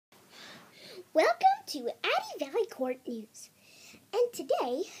Welcome to Addie Vallicourt News. And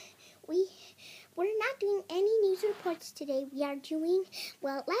today, we're not doing any news reports today. We are doing,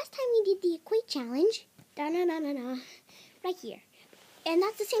 last time we did the Equate Challenge, right here. And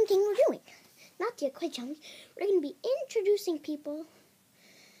that's the same thing we're doing. Not the Equate Challenge. We're going to be introducing people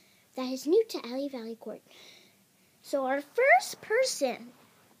that is new to Addie Vallicourt. So our first person,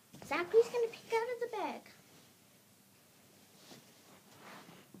 Zachary's going to pick out of the bag.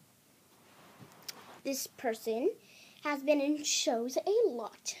 This person has been in shows a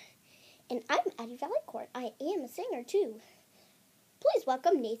lot. And I'm Addie Vallicourt. I am a singer too. Please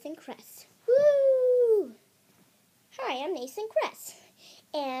welcome Nathan Kress. Woo! Hi, I'm Nathan Kress.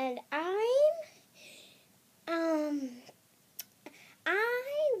 And I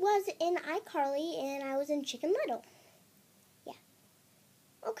was in iCarly and I was in Chicken Little. Yeah.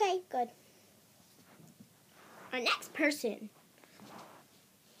 Okay, good. Our next person.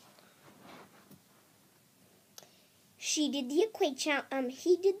 He did the Equate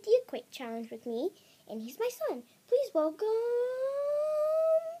Challenge with me, and he's my son. Please welcome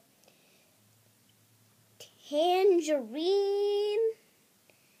Tangerine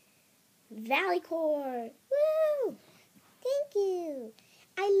Vallicourt. Woo! Thank you.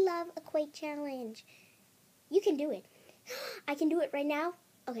 I love Equate Challenge. You can do it. I can do it right now.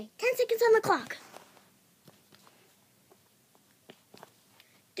 Okay, 10 seconds on the clock.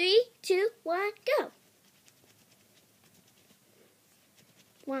 3, 2, 1, go.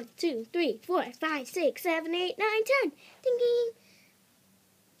 1, 2, 3, 4, 5, 6, 7, 8, 9, 10. Ding, ding.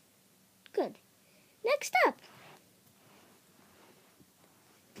 Good. Next up.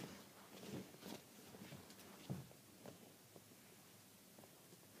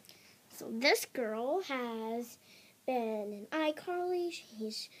 So this girl has been in iCarly.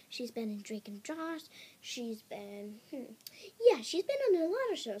 She's been in Drake and Josh. She's been she's been on a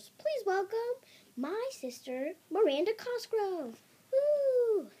lot of shows. Please welcome my sister Miranda Cosgrove.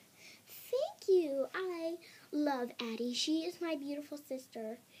 Woo! Thank you. I love Addie. She is my beautiful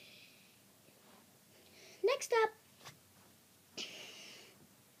sister. Next up,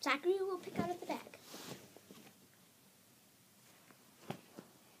 Zachary will pick out of the bag.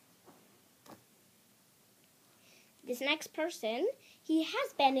 This next person, he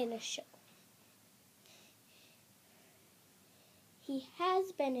has been in a show. He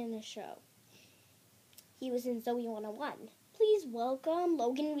was in Zoe 101. Please welcome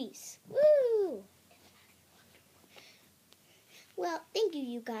Logan Reese. Woo! Well, thank you,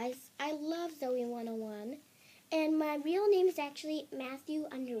 you guys. I love Zoe 101. And my real name is actually Matthew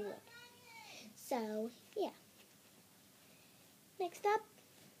Underwood. So, yeah. Next up.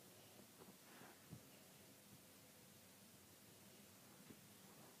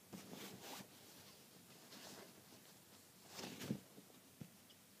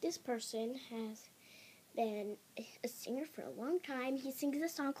 This person has been a singer for a long time. He sings a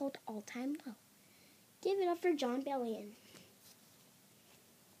song called All Time Low. Give it up for John Bellion.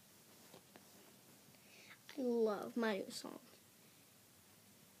 I love my new song.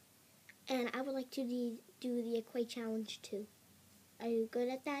 And I would like to do the Equate Challenge too. Are you good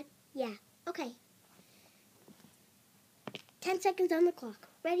at that? Yeah. Okay. 10 seconds on the clock.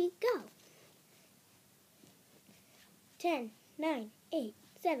 Ready, go. 10, 9, 8,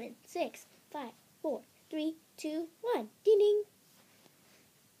 7, 6, 5, 4, 3, 2, 1. Ding ding.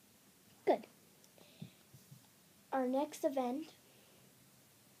 Good. Our next event.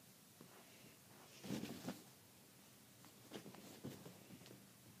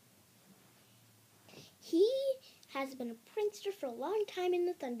 He has been a prankster for a long time in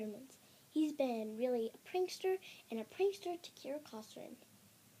the Thundermans. He's been really a prankster and a prankster to Kira Costrin.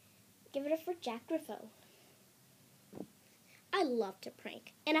 Give it up for Jack Griffo. I love to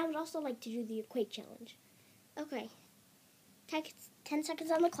prank, and I would also like to do the Equate Challenge. Okay, 10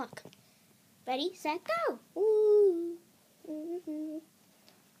 seconds on the clock. Ready, set, go! Ooh. Mm-hmm.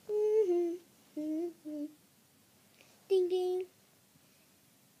 Mm-hmm. Mm-hmm. Ding, ding.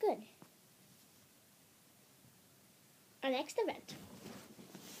 Good. Our next event.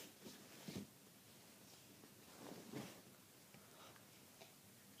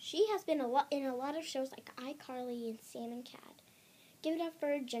 She has been in a lot of shows like iCarly and Sam and Cat. Give it up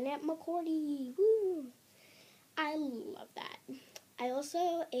for Jeanette McCordy. Woo! I love that. I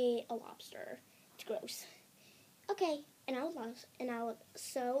also ate a lobster. It's gross. Okay, and I would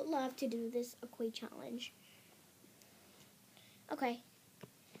so love to do this Equate Challenge. Okay.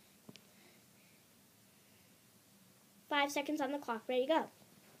 5 seconds on the clock. Ready, go.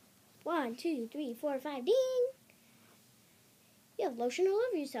 1, 2, 3, 4, 5. Ding! You have lotion all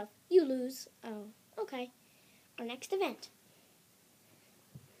over yourself. You lose. Oh, okay. Our next event.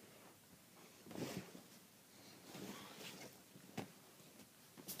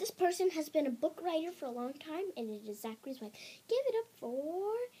 person has been a book writer for a long time, and it is Zachary's wife. Give it up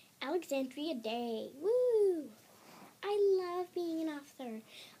for Alexandria Day. Woo! I love being an author.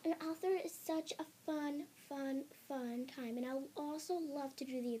 An author is such a fun time, and I also love to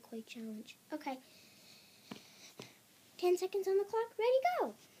do the Equate Challenge. Okay. 10 seconds on the clock. Ready,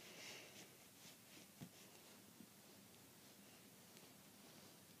 go.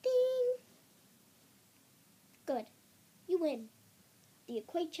 Ding. Good. You win the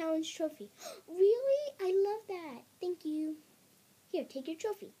Equate Challenge trophy. Really? I love that. Thank you. Here, take your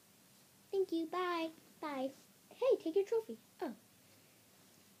trophy. Thank you. Bye. Bye. Hey, take your trophy. Oh.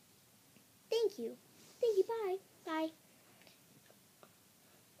 Thank you. Thank you. Bye. Bye.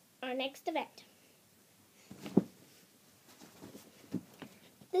 Our next event.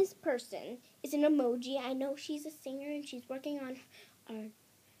 This person is an emoji. I know she's a singer and she's working on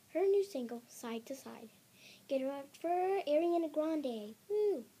her new single, Side to Side. Get her up for Ariana Grande.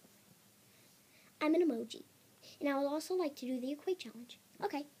 Woo. I'm an emoji. And I would also like to do the Equate Challenge.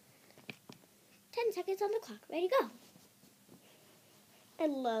 Okay. 10 seconds on the clock. Ready, go. I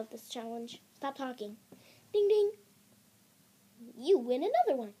love this challenge. Stop talking. Ding, ding. You win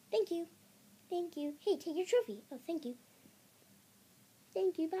another one. Thank you. Thank you. Hey, take your trophy. Oh, thank you.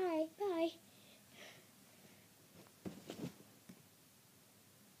 Thank you. Bye. Bye.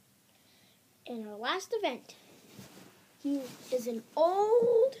 And our last event. He is an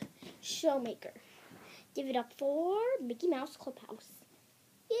old showmaker. Give it up for Mickey Mouse Clubhouse.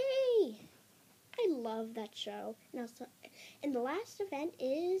 Yay! I love that show. And the last event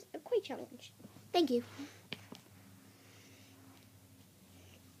is a Equate Challenge. Thank you.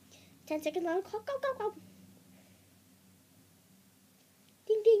 10 seconds on the clock. Go, go, go.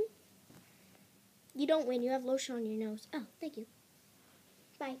 Ding, ding. You don't win. You have lotion on your nose. Oh, thank you.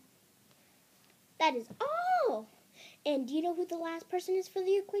 Bye. That is all. And do you know who the last person is for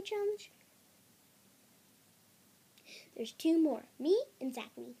the Equate Challenge? There's 2 more. Me and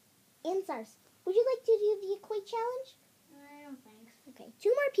Zachary. And Sars. Would you like to do the Equate Challenge? I don't think so. Okay, 2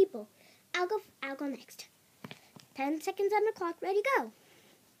 more people. I'll go next. 10 seconds on the clock. Ready, go.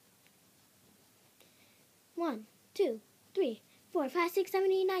 1, 2, 3, 4, 5, 6,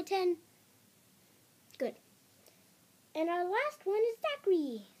 7, 8, 9, 10. Good. And our last one is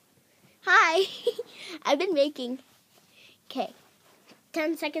Zachary. Hi. I've been making. Okay.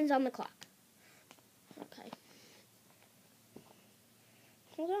 10 seconds on the clock. Okay.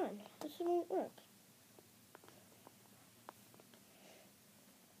 Hold on. This won't work.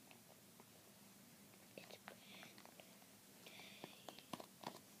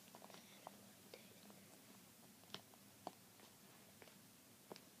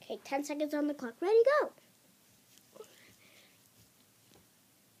 Okay, 10 seconds on the clock. Ready, go.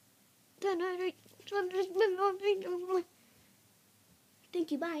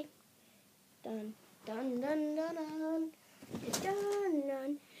 Thank you, bye. Dun, dun, dun, dun, dun. Dun,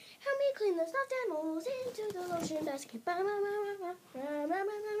 dun. Help me clean the stuffed animals into the lotion basket. Dun,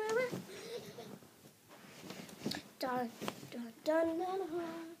 dun, dun, dun, dun.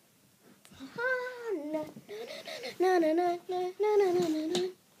 Na, na, na, na, na, na, na, na, na.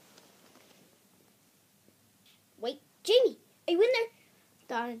 Wait, Jamie, are you in there?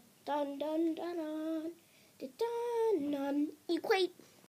 Dun, dun, dun, dun, dun, dun, dun, dun. Equate.